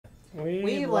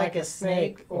Weave like a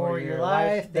snake, or your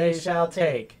life they shall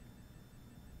take.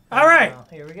 All right.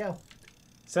 Here we go.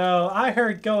 So I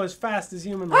heard go as fast as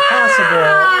humanly possible,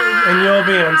 and you'll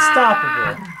be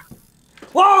unstoppable.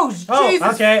 Whoa, Jesus!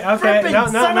 Okay.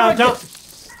 No,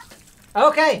 don't.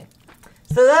 Okay.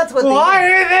 So that's what.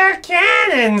 Why are there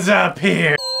cannons up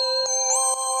here?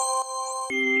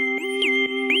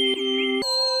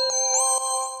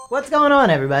 What's going on,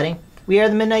 everybody? We are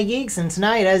the Midnight Geeks, and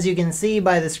tonight, as you can see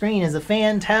by the screen, is a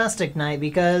fantastic night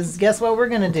because guess what we're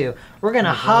gonna do? We're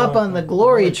gonna hop on the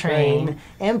glory train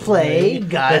and play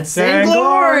Guts and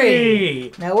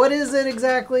Glory! Now, what is it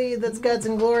exactly that's Guts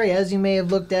and Glory? As you may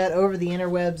have looked at over the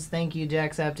interwebs, thank you,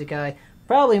 Jacksepticeye,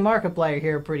 probably Markiplier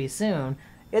here pretty soon.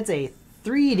 It's a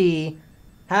 3D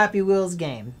Happy Wheels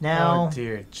game. Now, oh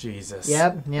dear Jesus.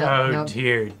 Yep.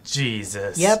 Dear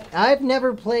Jesus. Yep, I've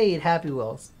never played Happy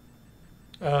Wheels.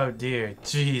 Oh dear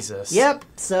Jesus. Yep,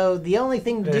 so the only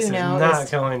thing to do now is... This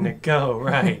is not going to go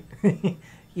right.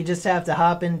 You just have to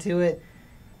hop into it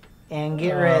and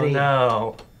get ready.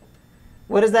 No.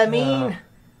 What does that mean?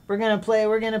 We're gonna play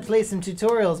some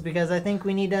tutorials because I think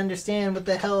we need to understand what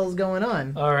the hell is going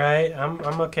on. All right,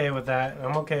 I'm okay with that.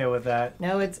 I'm okay with that.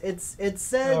 No, it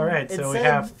said. All right, so we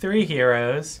have three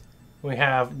heroes. We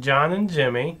have John and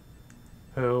Jimmy,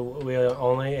 who we're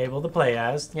only able to play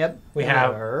as. Yep. We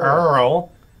have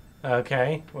Earl.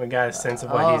 Okay, we got a sense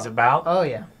of what he's about. Oh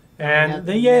yeah. And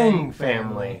the Yang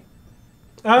family.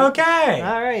 Okay.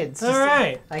 All right. All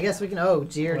right. I guess we can. Oh,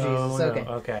 dear Jesus. No, Okay.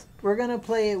 okay. We're gonna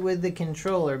play it with the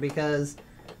controller because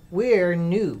we're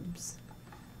noobs.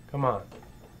 Come on.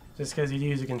 Just because you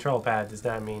use a control pad does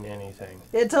not mean anything.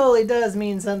 It totally does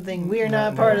mean something. We are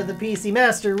not part of the PC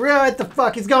Master. What the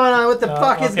fuck is going on? What the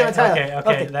fuck is going on?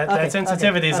 Okay. That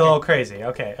sensitivity is a little crazy.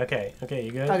 Okay.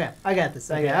 You good? Okay, I got this.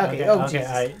 Okay.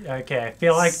 I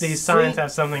feel like these signs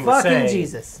have something to say. Fucking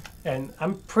Jesus. And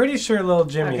I'm pretty sure little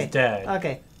Jimmy's dead.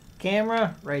 Okay.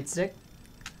 Camera, right stick.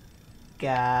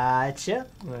 Gotcha.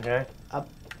 Okay. Up,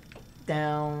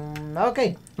 down.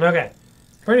 Okay. Okay.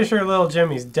 Pretty sure little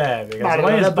Jimmy's dead because the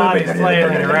way his body's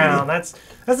flailing around. That's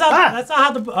not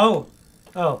how the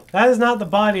that is not the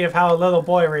body of how a little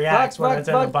boy reacts when it's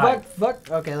in the bike.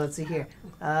 Okay, let's see here.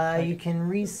 You can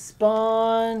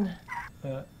respawn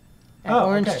at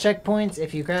orange checkpoints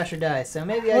if you crash or die. So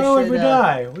maybe I should. Why would we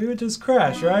die? We would just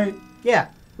crash, right? Yeah,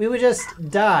 we would just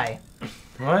die.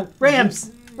 What? Ramps.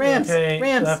 Okay,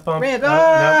 ramps. left bump.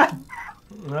 Ramps.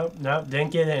 Nope, didn't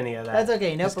get any of that. That's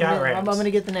okay. Nope, I'm gonna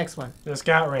get the next one. Just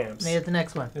got ramps. Get the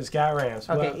next one. Just got ramps.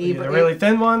 Okay, either the really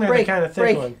thin one or the kind of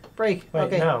thick one. Brake. Wait,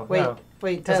 okay. no. Wait, Tyler.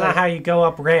 That's not how you go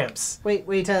up ramps. Wait,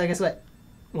 Tyler. Guess what?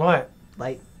 What?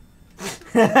 Light.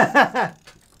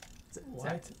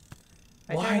 What?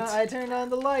 I turned on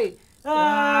the light.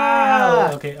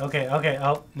 Ah! Okay.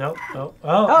 Oh, no. Oh,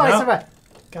 I survived.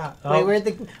 God. Wait, where'd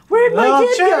my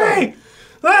kid go?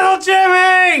 Little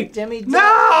Jimmy! Jimmy.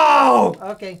 No!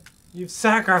 Okay. You've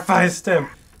sacrificed him.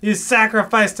 You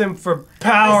sacrificed him for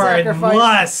power and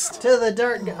lust. To the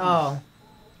dark. Oh.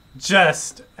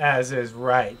 Just as is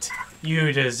right.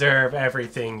 You deserve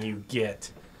everything you get.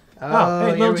 Oh,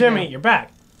 hey, little Jimmy, you're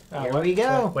back. Here we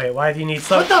go. Wait, why do you need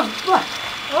slow? What the fuck?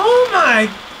 Oh my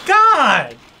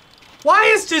God! Why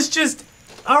is this just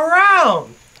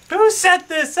around? Who set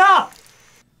this up?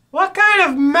 What kind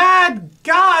of mad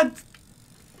God?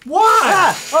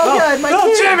 Why? Oh God, my little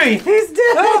kid! Jimmy! He's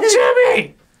dead! Little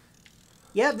Jimmy!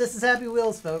 Yep, this is Happy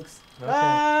Wheels, folks. Okay.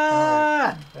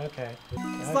 Ah! Right. Okay.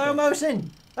 Slow motion.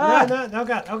 No, God.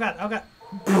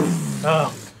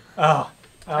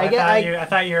 I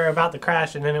thought you were about to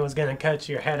crash and then it was going to cut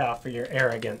your head off for your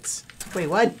arrogance. Wait,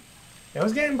 what? It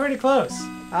was getting pretty close.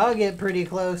 I'll get pretty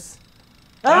close.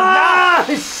 Ah!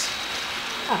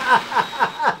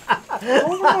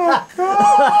 Oh my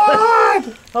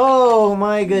God! Oh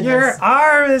my goodness. Your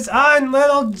arm is on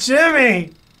little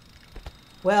Jimmy!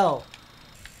 Well,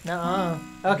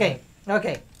 Okay.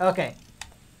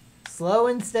 Slow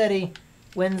and steady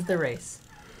wins the race.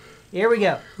 Here we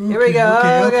go.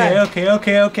 Okay.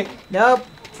 Nope.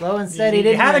 Slow and steady You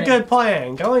didn't had win a good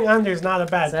plan. Going under is not a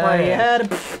bad plan. You had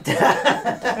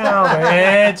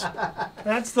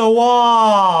That's the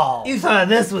wall. You thought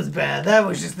this was bad. That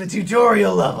was just the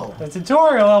tutorial level. The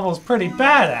tutorial level's pretty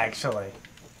bad, actually.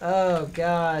 Oh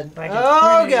God. Like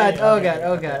Oh God.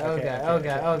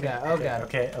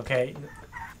 Okay.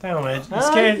 Damage.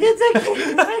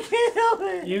 I can't help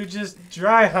it. You just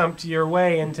dry humped your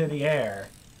way into the air.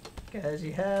 Because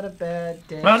you had a bad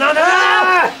day. No!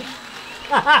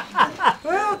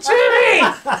 Little Jimmy!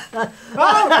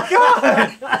 Oh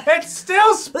God! It's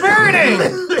still spurting!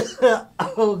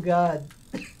 Oh God.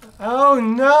 Oh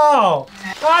no!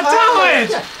 Oh,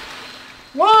 damage!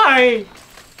 Why?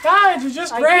 God, you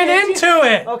just ran into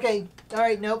it. Okay. All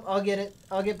right. Nope. I'll get it.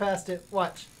 I'll get past it.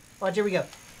 Watch. Watch. Here we go.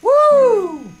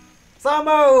 Woo!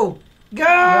 Slow-mo! Go!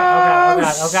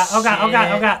 Oh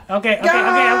God. Okay.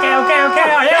 Yeah!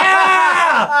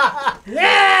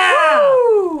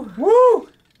 Yeah! Woo!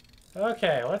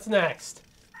 Okay, what's next?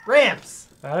 Ramps.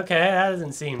 Okay, that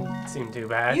doesn't seem too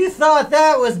bad. You thought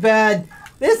that was bad.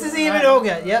 This is even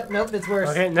okay. Yep, nope, it's worse.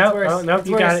 Okay, nope, worse. nope,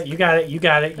 you got it.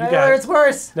 It's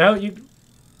worse. No, you...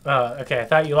 okay, I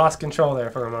thought you lost control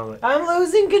there for a moment. I'm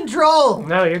losing control.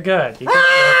 No, you're good.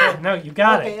 Ah! Okay, no, you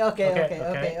got it.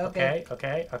 Okay.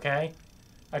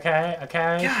 Okay.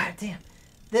 God damn.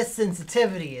 This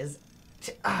sensitivity is...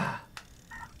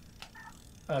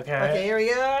 Okay, here we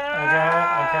go.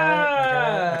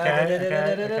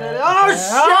 Okay. Oh,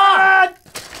 shit!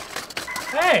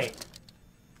 Hey!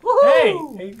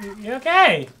 Woohoo! Hey, you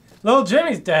okay? Little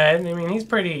Jimmy's dead. I mean, he's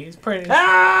pretty...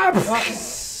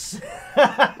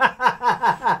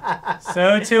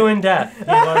 So too in death he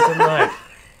was in life.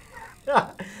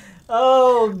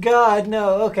 Oh, God,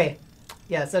 no. Okay.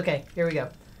 Yes, okay. Here we go.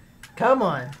 Come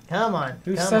on.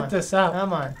 Who set this up?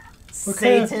 Come on. What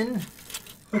Satan.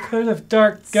 What kind of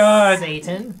dark god?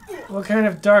 Satan. What kind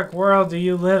of dark world do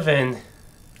you live in?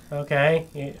 Okay.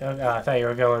 I thought you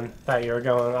were going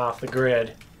off the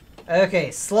grid. Okay,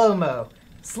 slow-mo.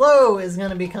 Slow is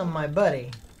gonna become my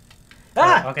buddy.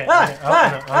 Okay. I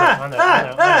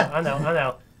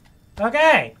know.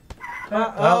 Okay.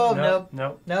 Nope.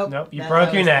 You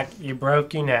broke your neck.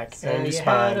 So and your you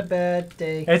spine. had a bad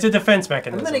day. It's a defense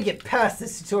mechanism. I'm gonna get past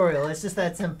this tutorial. It's just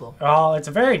that simple. Oh, it's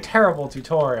a very terrible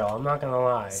tutorial. I'm not gonna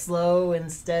lie. Slow and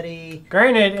steady.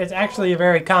 Granted, it's actually a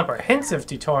very comprehensive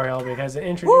tutorial because it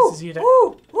introduces you to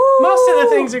most of the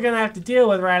things you're gonna have to deal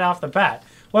with right off the bat.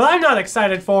 What I'm not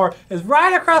excited for is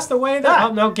right across the way that.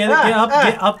 Oh no! Get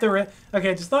up the.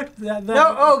 Okay, just look.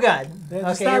 No! Oh God!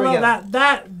 Okay, here we go. That.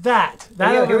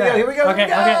 Here we go. Okay.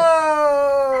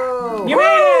 You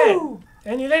made it,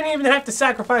 and you didn't even have to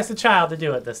sacrifice the child to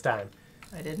do it this time.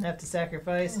 I didn't have to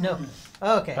sacrifice. No.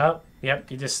 Okay. Oh,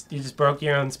 yep. You just broke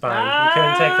your own spine. You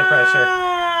couldn't take the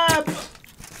pressure.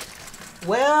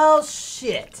 Well,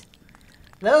 shit.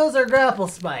 Those are grapple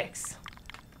spikes.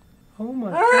 Oh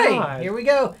my God. All right, here we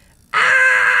go.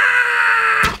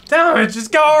 Damn it,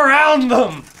 just go around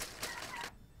them.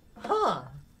 Huh.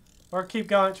 Or keep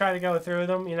going, try to go through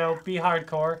them, you know, be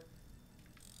hardcore.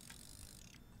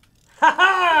 Ha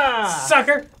ha!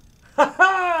 Sucker! Ha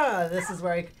ha! This is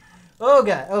where I... Oh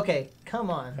God, okay,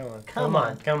 come on. Come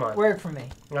on. Work for me.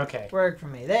 Okay. Work for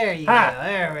me. There you go,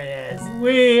 there it is.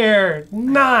 We're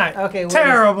not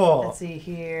terrible. Let's see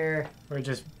here. We're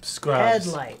just scrubs.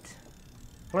 Headlight.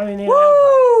 Why do you need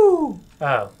Woo! a headlight?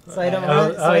 Oh. So I don't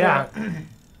yeah.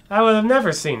 I would have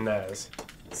never seen those.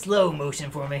 Slow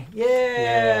motion for me.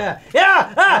 Yeah!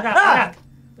 Yeah! Yeah!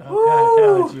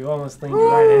 Oh God, you almost leaned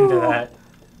right into that.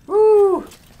 Woo!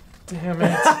 Damn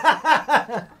it.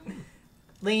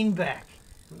 Lean back.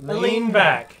 Lean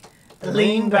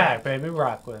back, baby.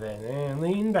 Rock with it. And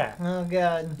lean back. Oh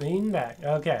God. Lean back.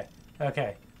 Okay.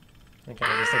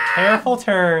 Just a careful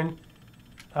turn.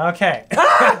 Okay.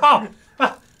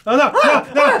 Oh no! Okay.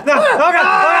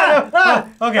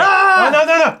 Oh no!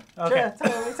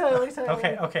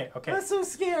 Okay. Okay. I'm so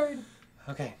scared.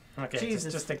 Okay.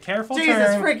 Jesus. Just a careful Jesus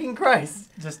turn. freaking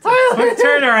Christ. Just a quick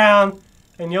turn around,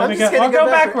 and you'll be good. I'll go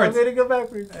backwards. I'm gonna go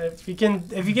backwards. If you can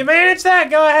manage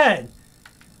that, go ahead.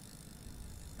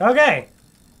 Okay.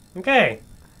 This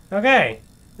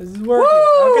is working.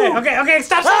 Woo! Okay.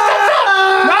 Stop! No!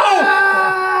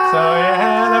 So you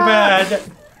had a bad.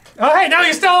 Oh hey, no,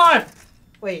 you're still alive.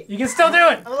 Wait. You can still do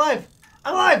it. I'm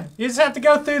alive. You just have to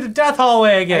go through the death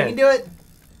hallway again. I can do it.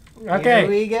 Okay. Here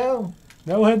we go.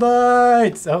 No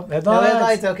headlights. Oh, headlights. No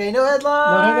headlights. Okay, no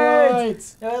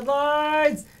headlights. No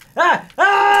headlights. Ah!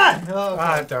 Oh, okay.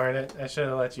 Ah, darn it. I should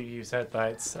have let you use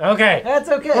headlights. Okay. That's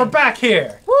okay. We're back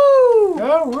here. Woo!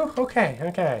 Oh,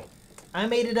 okay. I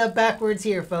made it up backwards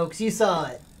here, folks. You saw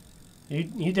it.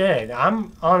 You did.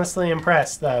 I'm honestly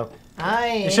impressed, though.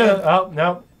 You should have. Oh,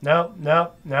 nope.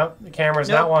 The camera's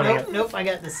not wanting it. Nope, I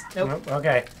got this. Nope.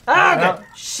 Okay. Okay.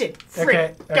 Shit.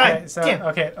 Frick. Okay. God So damn.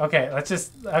 okay. Let's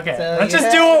just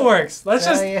do what works. Let's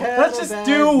just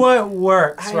do what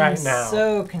works right now. I'm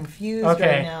so confused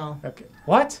right now. Okay.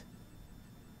 What?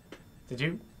 Did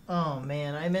you? Oh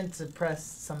man, I meant to press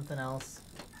something else.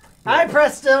 I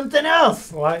pressed something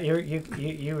else. What?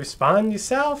 You respond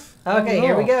yourself? Okay,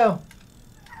 here we go.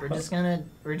 We're just gonna.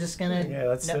 Yeah,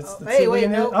 let's hey, wait,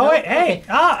 no. Oh, wait, hey! Okay.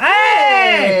 Oh,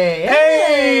 hey!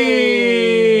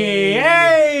 Hey!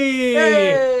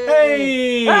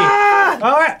 Ah!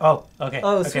 All right. Oh, Okay.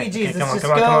 Oh, okay, sweet okay, Jesus! come on, just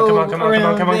come on, go come on, come on, come on,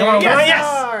 around come on, there. come on, Yes! yes!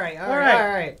 All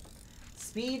right.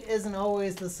 Speed isn't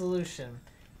always the solution.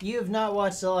 You have not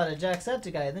watched a lot of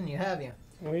Jacksepticeye, then you have you?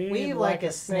 Weave like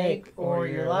a snake, or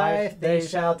your life they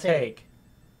shall take.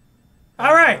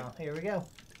 All right. Here we go.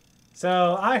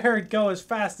 So I heard go as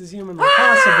fast as humanly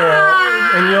possible,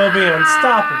 and you'll be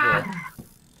unstoppable.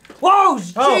 Whoa!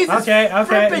 Oh, Jesus! okay.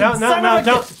 frippin' No, son of a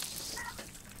don't.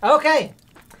 Okay.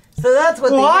 So that's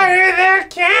what Why are there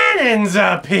cannons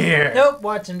up here? Nope,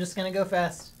 watch, I'm just gonna go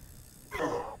fast.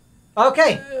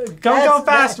 Okay. Don't go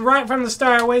fast right from the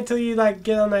start. Wait till you like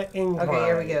get on that incline.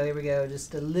 Okay, here we go.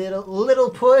 Just a little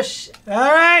push. All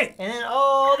right. And then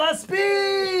all the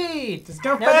speed. Just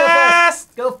go now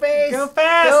fast. Go fast. Go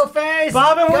fast. Go fast.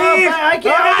 Bob and weave. I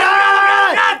can't.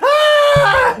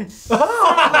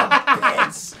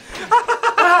 Bitch.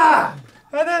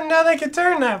 I didn't know they could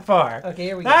turn that far. Okay,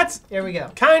 here we go. Here we go.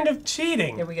 Kind of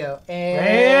cheating. Here we go.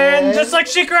 And just like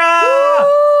Shikra.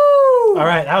 All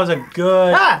right, that was a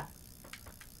good.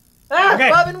 Okay.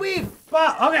 Bob and weave.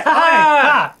 Okay.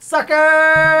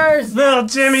 Suckers. Little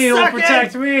Jimmy will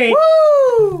protect me.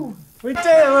 Woo! We did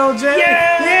it, little Jimmy.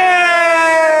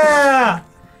 Yeah!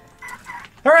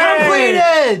 Hooray!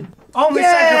 Completed. Only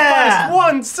sacrificed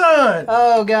one son.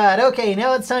 Oh God. Okay,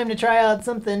 now it's time to try out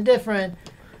something different.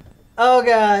 Oh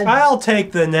God. I'll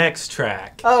take the next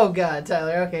track. Oh God,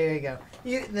 Tyler. Okay, here you go.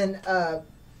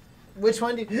 Which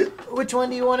one do you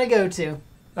want to go to?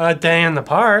 A day in the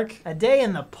park. A day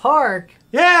in the park?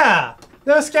 Yeah.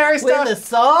 No scary stuff. With a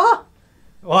saw?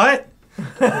 What?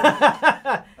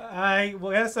 I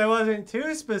guess I wasn't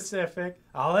too specific.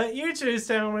 I'll let you choose,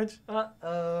 Sandwich.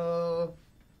 Uh-oh.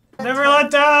 Never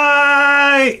let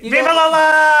die! Viva la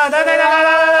la!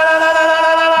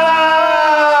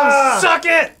 Suck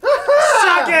it!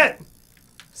 Suck it!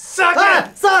 Suck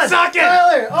it! Son! Suck it!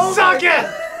 Tyler! Oh Suck it!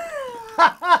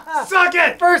 Suck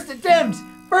it! First attempt!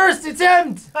 First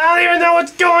attempt! I don't even know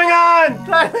what's going on!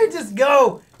 Tyler, just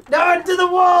go! Down to the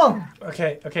wall!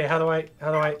 Okay, how do I?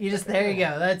 There you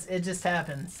go. It just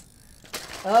happens.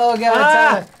 Oh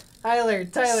God, Tyler!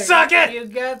 Suck it! You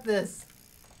got this.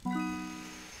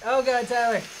 Oh God,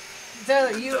 Tyler!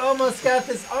 Tyler, you almost got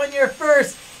this on your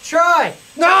first try!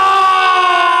 No!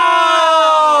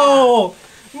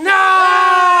 No!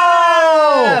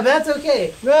 That's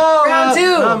okay. No! Round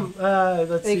two!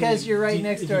 Let's see. Because you're right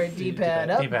next to our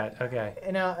D-pad. Up. D-pad, okay.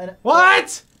 And now,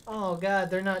 what? Oh God,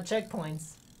 they're not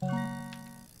checkpoints.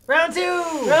 Round two!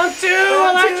 Round two!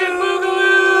 Electric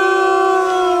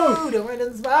Boogaloo! Don't run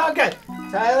into the spot. Oh God!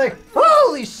 Tyler!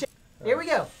 Holy shit! Here we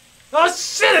go. Oh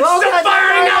shit! It's still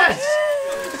firing up!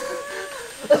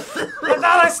 I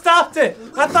thought I stopped it.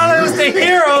 I thought it was the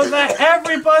hero that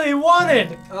everybody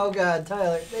wanted. Oh God,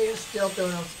 Tyler, they are still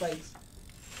throwing off spikes.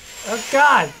 Oh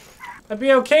God, I'd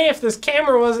be okay if this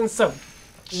camera wasn't so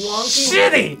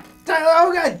shitty. Tyler,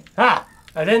 oh God! Ha!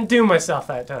 I didn't do myself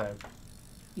that time.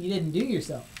 You didn't do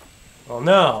yourself. Well,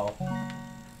 no.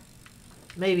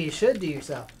 Maybe you should do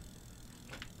yourself.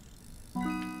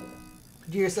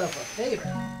 Do yourself a favor.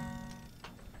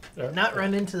 Not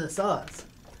run into the saws.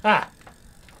 Ha!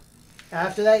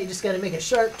 After that, you just gotta make a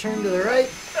sharp turn to the right.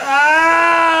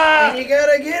 Ah! And you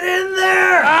gotta get in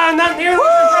there! Ah, not nearly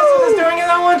as impressive as doing it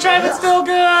on one try, but still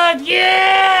good!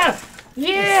 Yeah!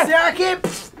 Yeah! Suck it!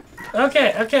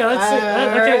 Okay, let's see.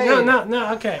 Okay,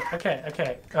 no, okay.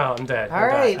 Oh, I'm dead.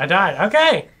 I died.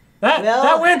 Okay!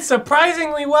 That went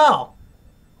surprisingly well.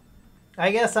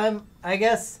 I guess I've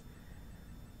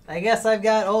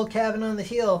got old cabin on the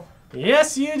hill.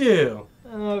 Yes, you do.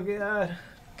 Oh God.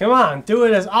 Come on, do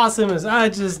it as awesome as I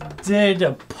just did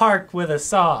a park with a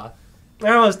saw.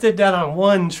 I almost did that on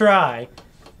one try.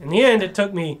 In the end, it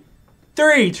took me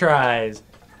 3 tries.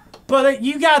 But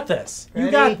you got this.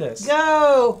 You got this.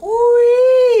 Go!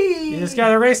 Whee! You just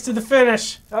gotta race to the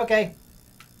finish. Okay.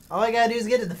 All I gotta do is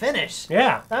get to the finish.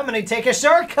 Yeah. I'm gonna take a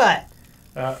shortcut.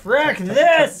 Frick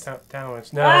this!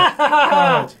 Downwards.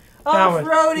 No.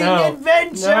 Off-roading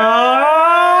adventure!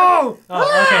 No!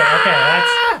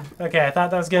 Oh, okay. I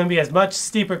thought that was gonna be as much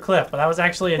steeper cliff, but that was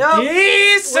actually a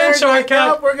decent shortcut.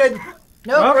 Nope, we're good.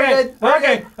 Nope, we're good. We're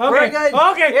good. Here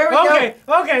we go.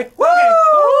 Okay.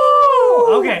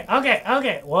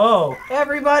 Whoa.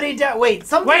 Everybody down. Wait,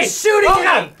 something's shooting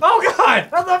at me. Oh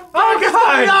God. What the fuck is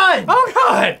going on? Oh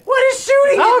God. What is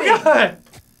shooting at me? Oh God.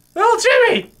 Little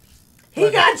Jimmy. He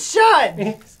got shot.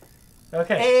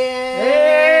 Okay.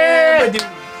 And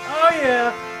oh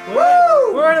yeah.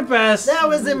 Woo! We're the best. That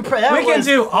was impressive. We can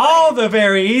do all the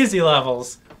very easy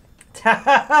levels.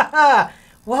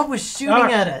 What was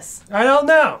shooting at us? I don't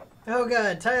know. Oh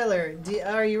God, Tyler,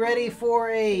 are you ready for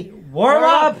a warm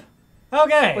up?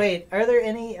 Okay. Wait, are there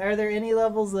any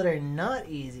levels that are not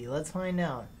easy? Let's find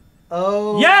out.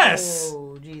 Oh. Yes!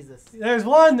 Jesus. There's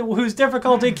one whose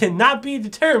difficulty cannot be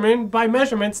determined by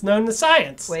measurements known to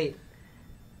science. Wait.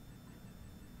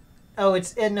 Oh,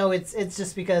 it's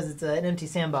just because it's an empty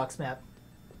sandbox map.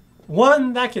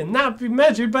 One that cannot be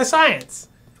measured by science.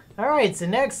 All right, so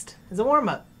next is a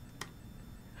warm-up.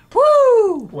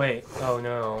 Woo! Wait, oh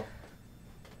no.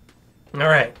 All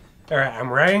right, I'm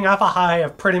riding off a high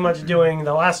of pretty much doing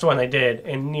the last one I did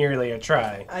in nearly a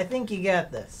try. I think you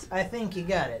got this. I think you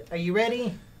got it. Are you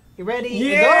ready? You ready?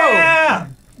 Yeah!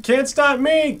 Go! Can't stop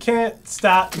me, can't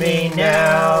stop me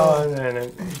now.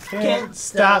 Can't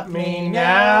stop me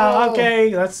now.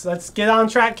 Okay, let's get on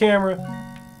track, camera.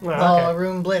 Well,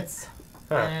 Ballroom Blitz.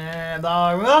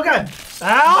 Ballroom. Oh god!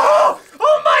 Ow!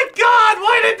 Oh my god!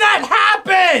 Why did that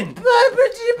happen?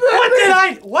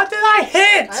 What did I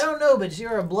hit? I don't know, but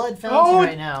you're a blood fountain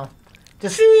right now.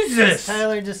 Jesus!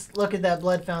 Tyler, just look at that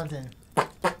blood fountain.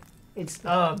 It's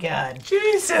oh god.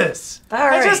 Jesus! All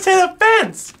right. I just hit a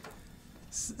fence.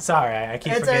 Sorry, I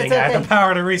keep forgetting I have the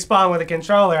power to respawn with a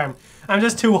controller. I'm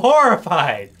just too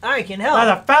horrified. I can help.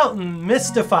 The fountain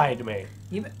mystified me.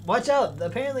 Watch out!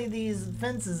 Apparently these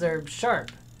fences are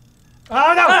sharp.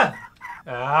 Oh no! Ah!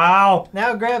 Ow!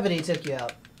 Now gravity took you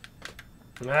out.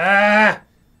 Ah!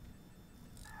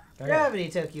 Gravity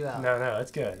took you out. No,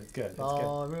 it's good. It's good.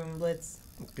 Ballroom Blitz.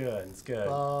 It's good. It's good.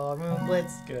 Ballroom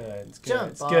Blitz. It's good. It's good.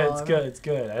 Jump. It's good. It's good. It's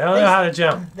good. I don't know how to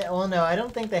jump. Well, no, I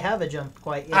don't think they have a jump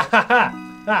quite yet.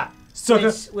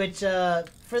 Which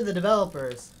for the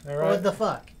developers. Right. What the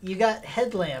fuck? You got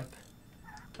headlamp.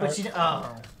 But you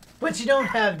don't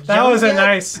have jump That was a yet?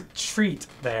 nice treat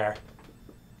there.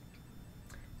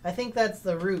 I think that's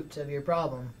the root of your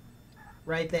problem.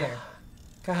 Right there.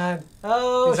 God.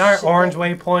 Oh, these aren't orange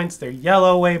waypoints, they're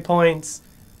yellow waypoints.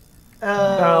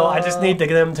 Oh, I just need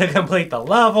them to complete the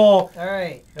level.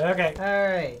 Alright. Okay.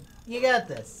 Alright. You got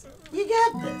this. You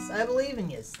got this. I believe in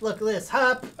you. Look at this.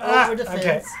 Hop over the fence.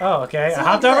 Okay. Oh, okay. So I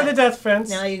hopped over the death fence.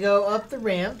 Now you go up the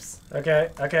ramps. Okay.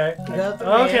 You go up the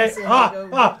ramps.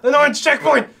 Okay. An orange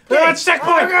checkpoint. An orange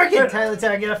checkpoint. Tyler,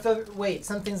 get off the... Wait,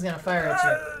 something's gonna fire at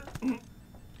you.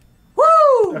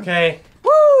 Woo! Okay.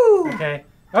 Woo! Okay.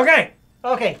 Okay.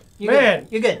 Okay. Man,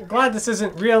 You're good. I'm glad this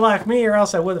isn't real life me, or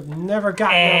else I would have never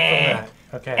gotten up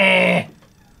from that. Okay.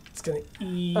 It's gonna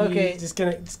eat. Okay. Just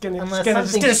gonna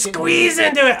squeeze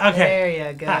into it. Okay. There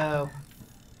you go.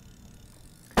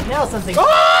 Now something.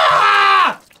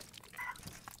 Ah!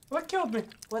 What killed me?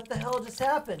 What the hell just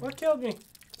happened? What killed me?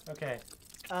 Okay.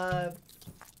 I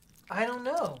don't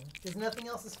know. Because nothing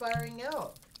else is firing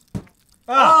out.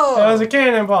 Oh, it was a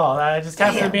cannonball that I just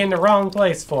happened to be in the wrong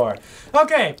place for.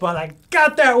 Okay, but I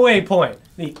got that waypoint.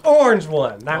 The orange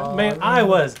one. That meant I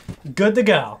was good to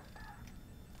go.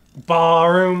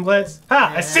 Ballroom Blitz.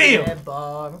 Ha! I see you!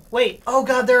 Wait. Oh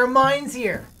god, there are mines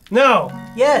here. No.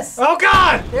 Yes. Oh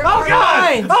god! There oh are god!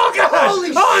 mines. Oh god!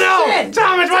 Holy oh no! shit!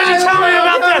 Thomas, why'd you tell me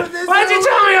about that? Why'd you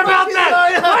tell me about that?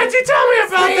 Why'd you tell me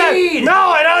about that?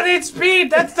 No, I don't need speed.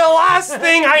 That's the last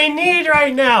thing I need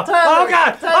right now. Tyler, oh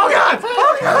god! Tyler, oh god! Tyler,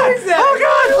 oh god! what is that? Oh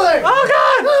god! Tyler. Oh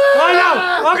god! Oh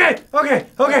no! Okay! Okay!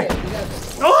 Okay!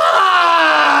 Why?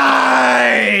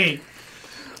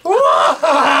 Why?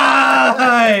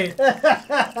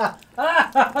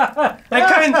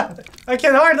 I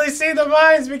can hardly see the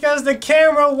mines because the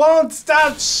camera won't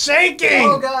stop shaking.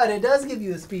 Oh god, it does give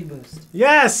you a speed boost.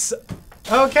 Yes.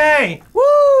 Okay.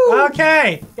 Woo!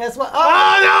 Okay. Guess what?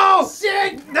 Oh, no!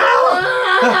 Shit!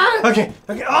 No! Okay.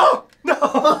 Okay. Oh no!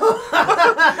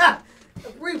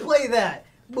 Replay that.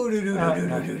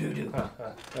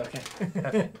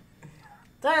 Okay.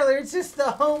 Tyler, it's just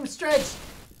the home stretch.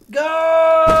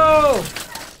 Go!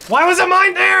 Why was a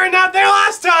mine there and not there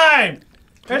last time?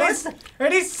 Are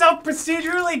these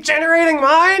self-procedurally generating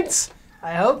mines?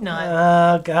 I hope not.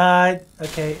 Oh god.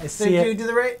 Okay, I see it. To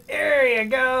the right. There you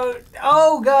go.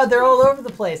 Oh god, they're all over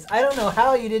the place. I don't know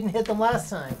how you didn't hit them last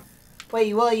time.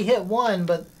 Wait, well you hit one,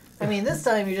 but I mean this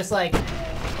time you're just like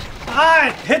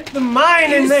I hit the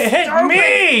mine and they hit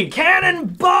me!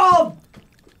 Cannonball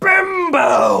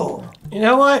bimbo! You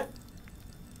know what?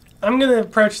 I'm gonna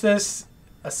approach this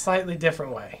a slightly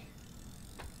different way.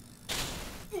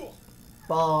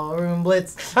 Ballroom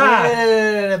Blitz.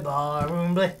 Ha!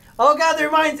 Ballroom Blitz. Oh god, there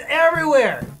are mines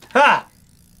everywhere! Ha!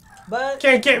 But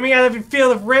Can't get me out of your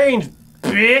field of range,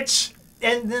 bitch!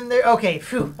 and then there okay,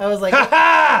 phew. I was like Ha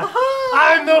ha!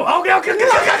 I'm the okay!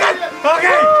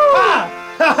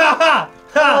 Ha!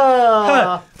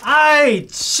 Ha! I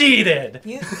cheated!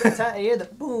 You're the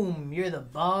boom, you're the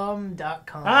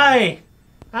bomb.com.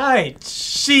 I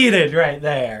cheated right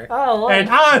there. Oh, and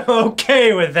I'm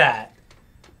okay with that.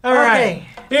 All right.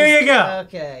 Here you go.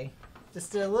 Okay.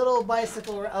 Just a little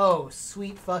bicycle. Oh,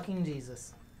 sweet fucking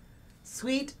Jesus.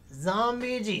 Sweet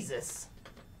zombie Jesus.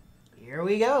 Here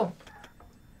we go.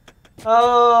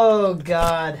 Oh,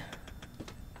 God.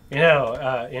 You know,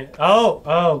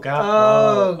 oh God.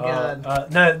 Oh,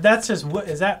 God. No, that's just, what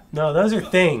is that? No, those are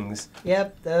things.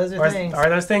 Yep, those are things. Are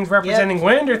those things representing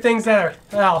wind or things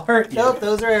that'll hurt you? Nope,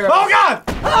 those are arrows. Oh, God!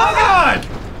 Oh, God!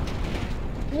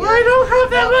 We don't have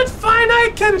that much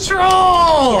finite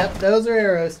control! Yep, those are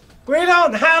arrows. We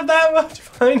don't have that much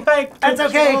finite control. That's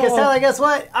okay, because Sally, guess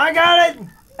what? I got it!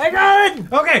 I got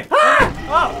it! Okay. Ah!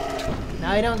 Oh.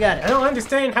 Now I don't got it. I don't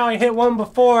understand how I hit one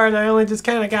before and I only just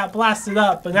kind of got blasted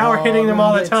up, but now we're hitting them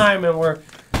all the time and we're...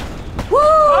 Woo!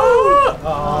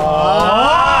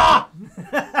 Oh!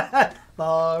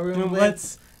 Ballroom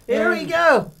Blitz. Blitz. Here we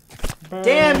go.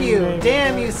 Damn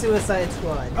you, Suicide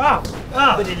Squad.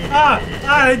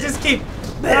 I just keep...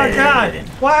 Oh, God.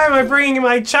 Why am I bringing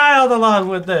my child along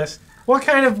with this? What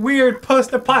kind of weird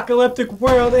post-apocalyptic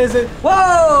world is it?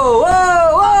 Whoa!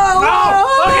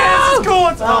 Oh, okay, this is cool.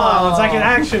 It's like an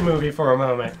action movie for a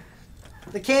moment.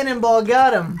 The cannonball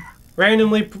got him.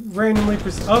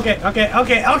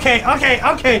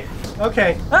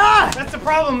 Okay. Ah! That's the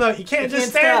problem, though. You can't just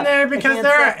stop. stand there because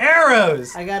there are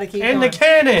arrows. I gotta keep in going. the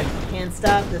cannon. Can't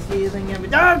stop this feeling.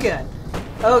 Oh, God.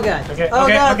 Oh, God. Okay. Oh,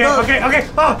 God. Okay. Oh, okay.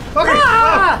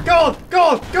 Ah! Gold.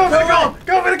 Go for the gold.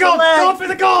 Go for the gold. Go for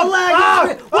the gold.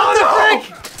 What the frick?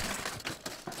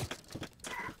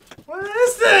 What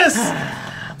is this?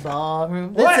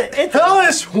 Ballroom. What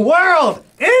hellish world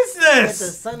is It's a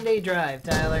this? Sunday drive,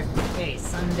 Tyler. Hey,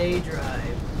 Sunday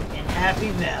drive in Happy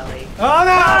Valley. Oh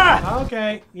no!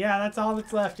 Okay, yeah, that's all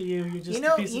that's left of you. You're just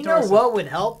a piece of You know torso. what would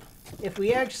help if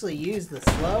we actually use the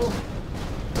slow?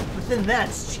 But then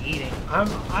that's cheating.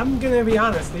 I'm gonna be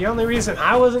honest. The only reason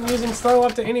I wasn't using slow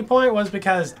up to any point was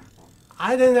because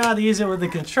I didn't know how to use it with the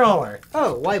controller.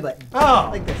 Oh, Y button. Oh.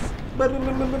 Like this.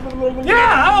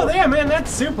 Yeah. Oh, yeah, man,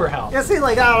 that's super help. Yeah, see,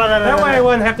 like That way I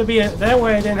wouldn't have to be. That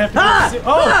way I didn't have to.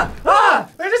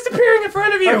 They're just appearing in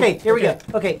front of you. Okay, here we go.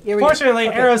 Okay, here we go. Fortunately,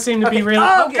 arrows seem to be really.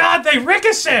 Oh, Oh God, they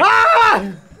ricochet.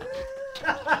 Ah!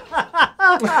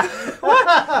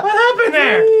 What happened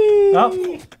there?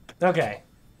 Oh, okay.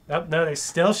 Oh, no, they're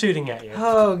still shooting at you.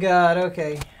 Oh, God,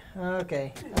 okay.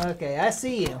 Okay, I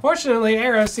see you. Fortunately,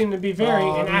 arrows seem to be very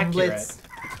inaccurate. Blitz.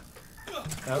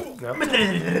 Oh, no.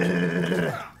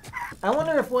 I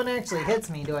wonder if one actually hits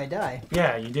me, do I die?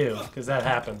 Yeah, you do, because that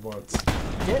happened once.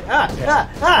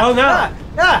 Oh no.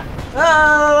 I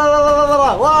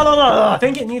I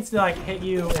think it needs to like hit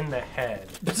you in the head.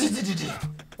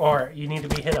 Or you need to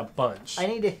be hit a bunch. I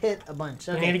need to hit a bunch.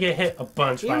 Okay. You need to get hit a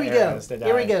bunch Here by we arrows go. to die.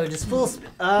 Here we go. Just full speed.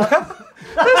 Bam!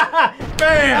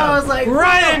 I was like,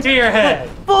 right into your head.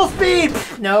 Full speed.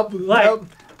 Nope. Nope.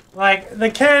 Like the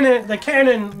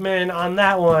cannon man on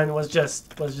that one was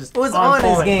just on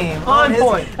his game. On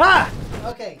point.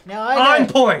 Okay. Now I on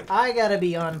point. I gotta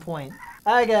be on point.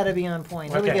 Here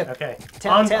we go. Okay.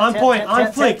 Tap, On tap, point. tap, On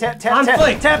tap, flick. tap, tap, On tap,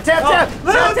 flick. tap, tap, tap.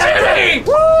 Little Jimmy!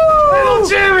 Woo! Little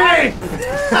Jimmy!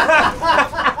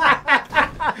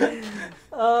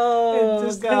 Oh, it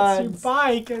just God. hits your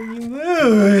bike and you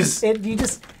lose. You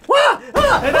just.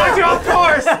 It knocks you off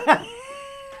course.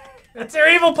 That's their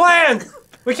evil plan.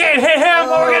 We can't hit him,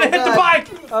 but we're gonna hit the bike.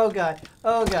 Oh God.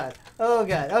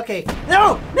 Okay.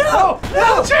 No.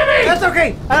 Jimmy. That's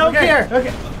okay. I don't care.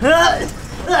 Okay.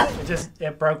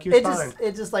 It broke your spine.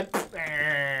 It just like.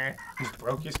 Just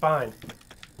broke your spine.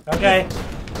 Okay.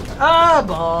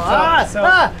 Ball.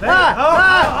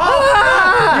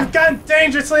 You've gone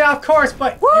dangerously off course,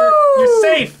 but you're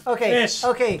safe. Okay. I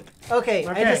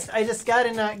just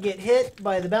gotta not get hit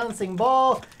by the bouncing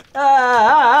ball. Okay.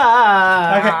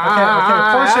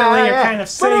 Fortunately, you're kind of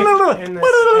safe in this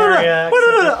area.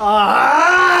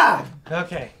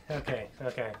 Okay.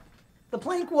 The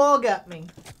plank wall got me.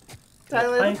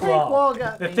 Tyler, the plank wall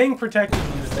got me. The thing protected you.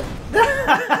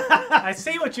 I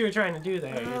see what you were trying to do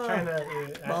there. You're trying to...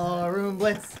 Ballroom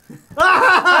Blitz.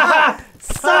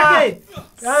 Suck it!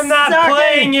 I'm not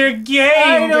playing your game,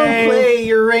 I don't play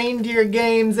your reindeer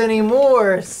games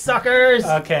anymore, suckers!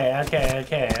 Okay.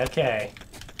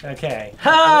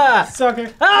 Ha!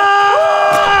 Sucker.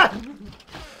 Ah!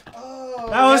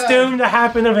 That was doomed to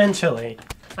happen eventually.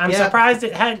 I'm surprised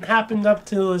it hadn't happened up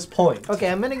to this point. Okay,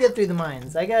 I'm gonna get through the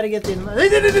mines. I gotta get through the mines.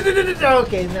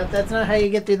 Okay, no, that's not how you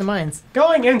get through the mines.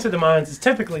 Going into the mines is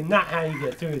typically not how you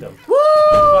get through them. Woo!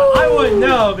 Well, I wouldn't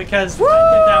know because I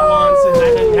did that once and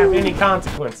I didn't have any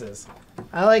consequences.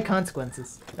 I like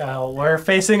consequences. We're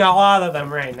facing a lot of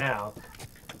them right now.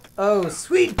 Oh,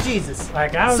 sweet Jesus.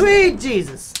 Like Sweet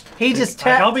Jesus. He just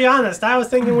Like, I'll tapped. be honest. I was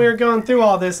thinking we were going through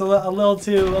all this a little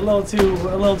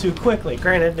too quickly.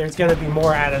 Granted, there's going to be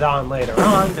more added on later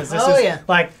on because this is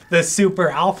like the super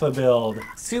alpha build.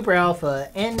 Super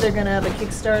alpha, and they're gonna have a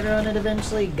Kickstarter on it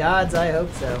eventually. Gods, I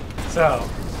hope so. So,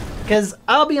 because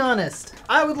I'll be honest,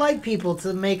 I would like people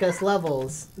to make us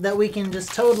levels that we can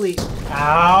just totally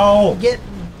get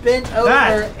bent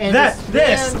over and just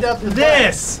rammed up the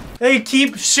butt. They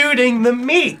keep shooting the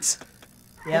meat.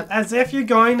 Yep. As if you're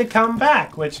going to come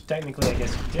back, which technically I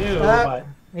guess you do, but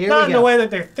not in the way that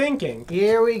they're thinking.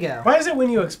 Here we go. Why is it when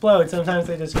you explode, sometimes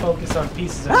they just focus on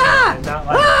pieces of meat and not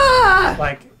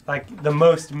like the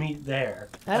most meat there?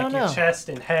 I don't know. Your chest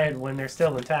and head when they're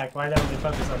still intact. Why don't they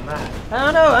focus on that? I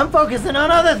don't know. I'm focusing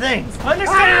on other things. Okay.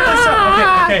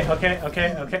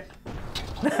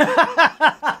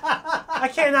 I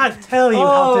cannot tell you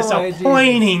how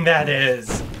disappointing that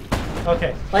is.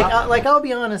 Okay. Like I'll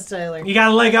be honest, Tyler. You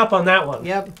got a leg up on that one.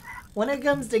 Yep. When it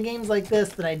comes to games like this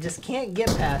that I just can't get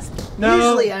past,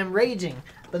 usually I'm raging.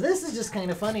 But this is just kind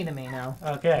of funny to me now.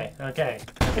 Okay.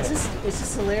 It's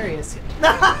just hilarious.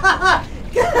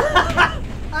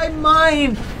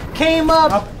 Mine came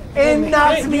up and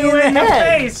knocked me in the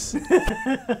face.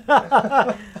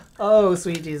 Oh,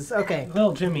 sweet Jesus. Okay.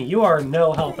 Little Jimmy, you are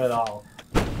no help at all.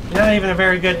 You're not even a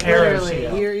very good arrow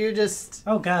shield. You're just...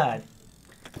 Oh, God.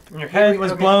 Your head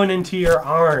was blown into your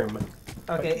arm.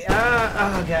 Okay.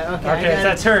 Oh, God. Okay,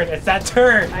 it's that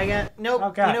turn. I got... Nope. Oh,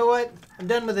 God. You know what? I'm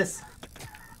done with this.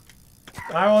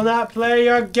 I will not play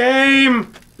your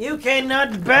game. You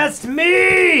cannot best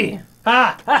me.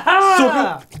 Ha! Ha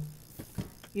ha!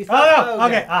 You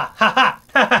thought, okay. Ha ha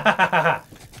ha.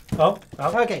 Oh.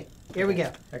 Okay. Here we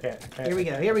go. Okay. Here we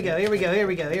go. Really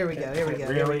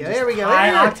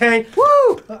High octane.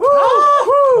 Woo!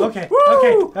 Woo! Okay.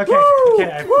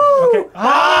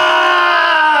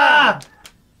 Ah!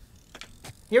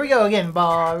 Here we go again.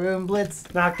 Ballroom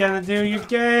Blitz. Not gonna do your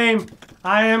game.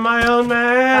 I am my own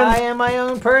man. I am my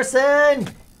own person.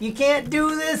 You can't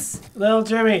do this. Little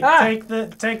Jimmy, take the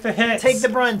hits. Take the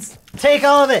brunts. Take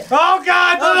all of it. Oh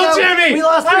God, little Jimmy! We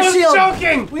lost our shield. I was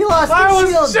joking. We lost our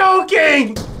shield. I was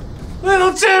joking.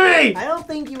 Little Jimmy! I don't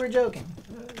think you were joking.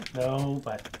 No,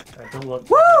 but I don't want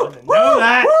to know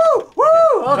that.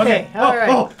 Woo! Okay, all right.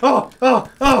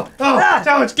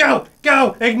 Don't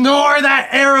go! Ignore that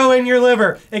arrow in your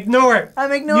liver. Ignore it.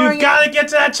 I'm ignoring it. You've got to get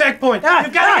to that checkpoint. You've got to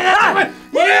get to that checkpoint.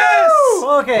 Yes!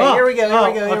 Okay, here we go.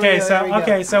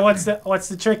 So what's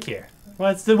the trick here?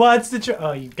 What's the trick?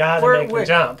 Oh, you gotta make the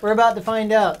jump. We're about to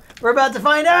find out.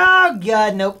 Oh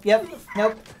God, nope. Yep,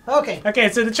 nope. Okay.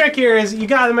 Okay, so the trick here is you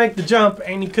gotta make the jump,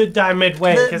 and you could die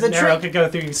midway because an arrow could go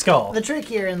through your skull. The trick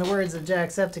here, in the words of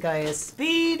Jacksepticeye, is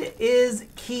speed is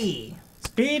key.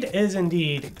 Speed is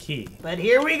indeed key. But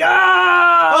here we go!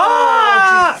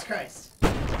 Oh, Jesus Christ.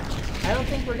 I don't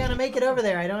think we're gonna make it over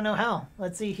there. I don't know how.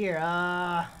 Let's see here.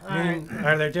 All right.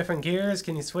 Are there different gears?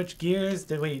 Can you switch gears?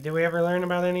 Did we ever learn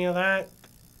about any of that?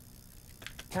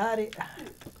 Got it.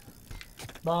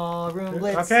 Ballroom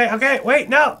Blitz. Okay, wait,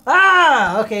 no.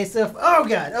 Okay, so oh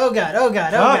god.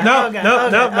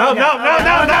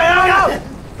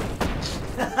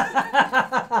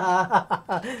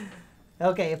 No.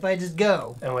 Okay, if I just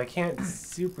go. And we can't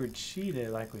super cheat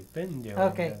it like we've been doing.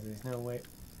 Okay. There's no way.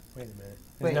 Wait a minute.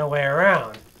 There's no way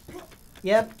around.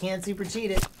 Yep, can't super cheat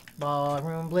it.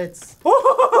 Ballroom Blitz. Keep going.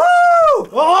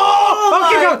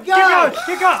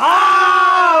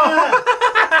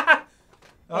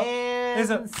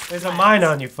 There's a mine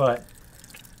on your foot.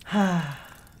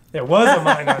 There was a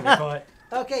mine on your foot.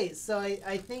 Okay, so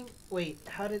I think. Wait,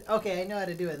 okay, I know how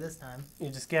to do it this time. You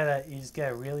just gotta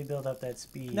really build up that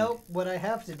speed. Nope. What I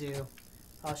have to do,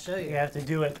 I'll show you. You have to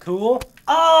do it cool.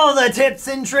 All the tips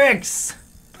and tricks.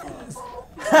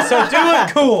 So do it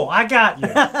cool. I got you.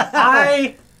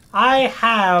 I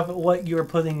have what you're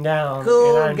putting down.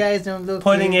 Cool, and I'm guys, don't look.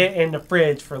 Putting it in the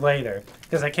fridge for later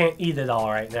because I can't eat it all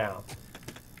right now.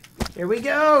 Here we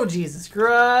go, Jesus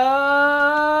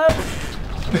Christ.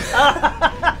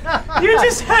 You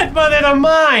just headbutted a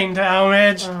mine,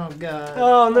 Talmadge. Oh God.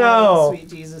 Oh no. Oh, sweet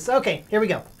Jesus. Okay, here we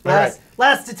go. Last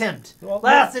attempt.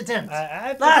 Last attempt.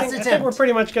 I think we're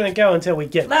pretty much gonna go until we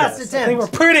get last this. attempt. I think we're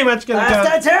pretty much gonna go.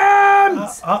 Last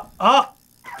attempt.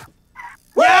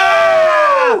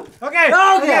 Yeah! Okay.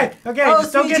 Okay.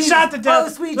 Just don't get shot to death. Oh,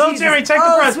 sweet Little Jesus. Jimmy, take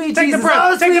the brush. Sweet Take the Jesus.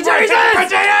 brush. Take the brush.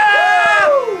 Yeah!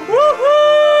 Woohoo!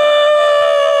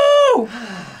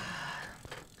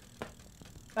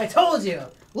 I told you.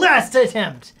 Last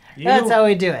attempt. That's how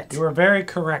we do it. You were very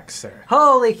correct, sir.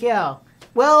 Holy cow.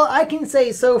 Well, I can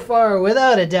say so far,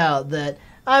 without a doubt, that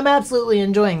I'm absolutely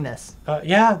enjoying this.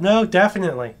 Yeah, no,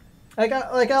 definitely. I'll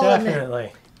admit.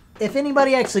 Definitely. if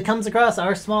anybody actually comes across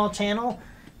our small channel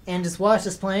and just watch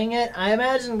us playing it, I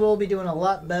imagine we'll be doing a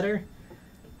lot better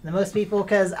than most people.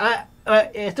 Because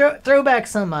throw back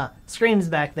some screams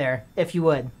back there, if you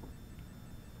would.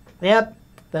 Yep,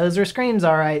 those are screams,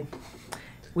 all right.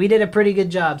 We did a pretty good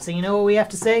job. So you know what we have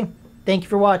to say? Thank you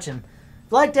for watching.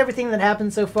 If you liked everything that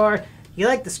happened so far, you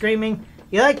like the screaming,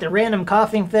 you like the random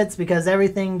coughing fits because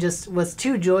everything just was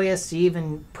too joyous to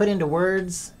even put into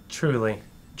words. Truly.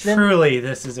 Then, Truly,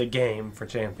 this is a game for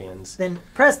champions. Then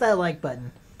press that like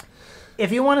button.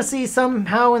 If you want to see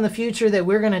somehow in the future that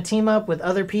we're going to team up with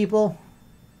other people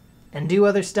and do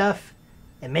other stuff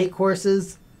and make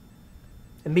courses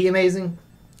and be amazing,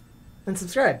 then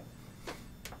subscribe. If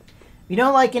you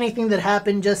don't like anything that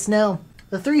happened just now,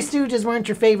 the Three Stooges weren't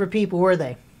your favorite people, were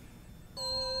they?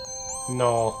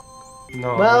 No.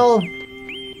 No. Well,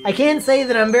 I can't say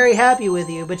that I'm very happy with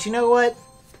you, but you know what?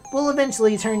 We'll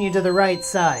eventually turn you to the right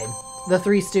side. The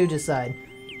Three Stooges side.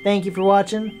 Thank you for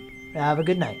watching. Have a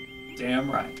good night.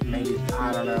 Damn right. Maybe,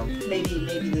 I don't know. Maybe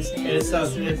this It's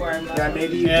not- Yeah,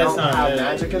 maybe you don't have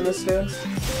magic in this dance?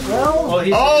 Well,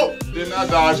 Oh! Did not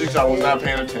dodge it 'cause I was not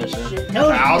paying attention.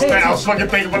 I was fucking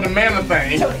thinking about the mana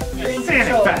thing.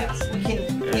 Sonic fast. We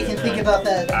can think about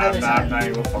that another I'm time. not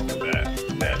even gonna fuck with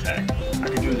that attack. I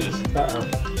can do this.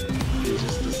 It's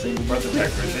just a single breath attack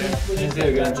right there. He's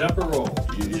either gonna jump or roll.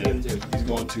 Yeah, he's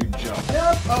going to jump.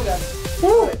 Yep. Oh god.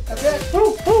 Woo. That's it.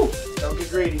 Woo. Woo. Don't get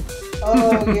greedy.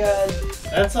 Oh god.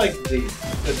 That's like the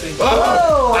thing.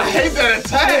 Oh! I hate that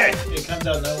attack! It comes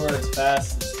out nowhere, it's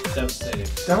fast, it's devastating.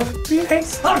 Don't be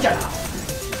hasty. Oh, yeah.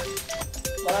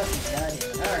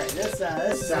 Alright,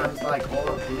 this Sounds like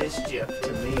more mischief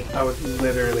to me. I was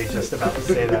literally just about to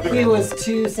say that. He was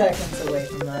 2 seconds away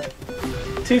from that.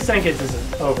 2 seconds is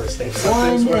an overstatement.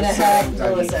 1.5 You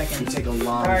milliseconds. take a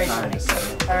long Alright, time to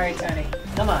settle. Alright, Tony.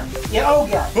 Come on. Yeah, oh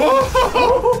god.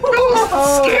 Oh, that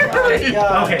was scary! my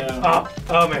god. Okay.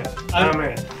 Oh man. Oh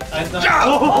man. I thought.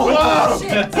 Oh,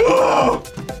 shit. oh,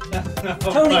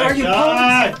 Tony, my are you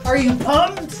God. pumped? Are you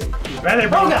pumped? Better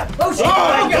be. Oh god. Oh shit. oh,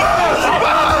 Oh my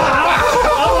god.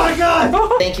 Oh my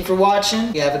god. Thank you for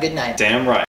watching. You have a good night. Damn right.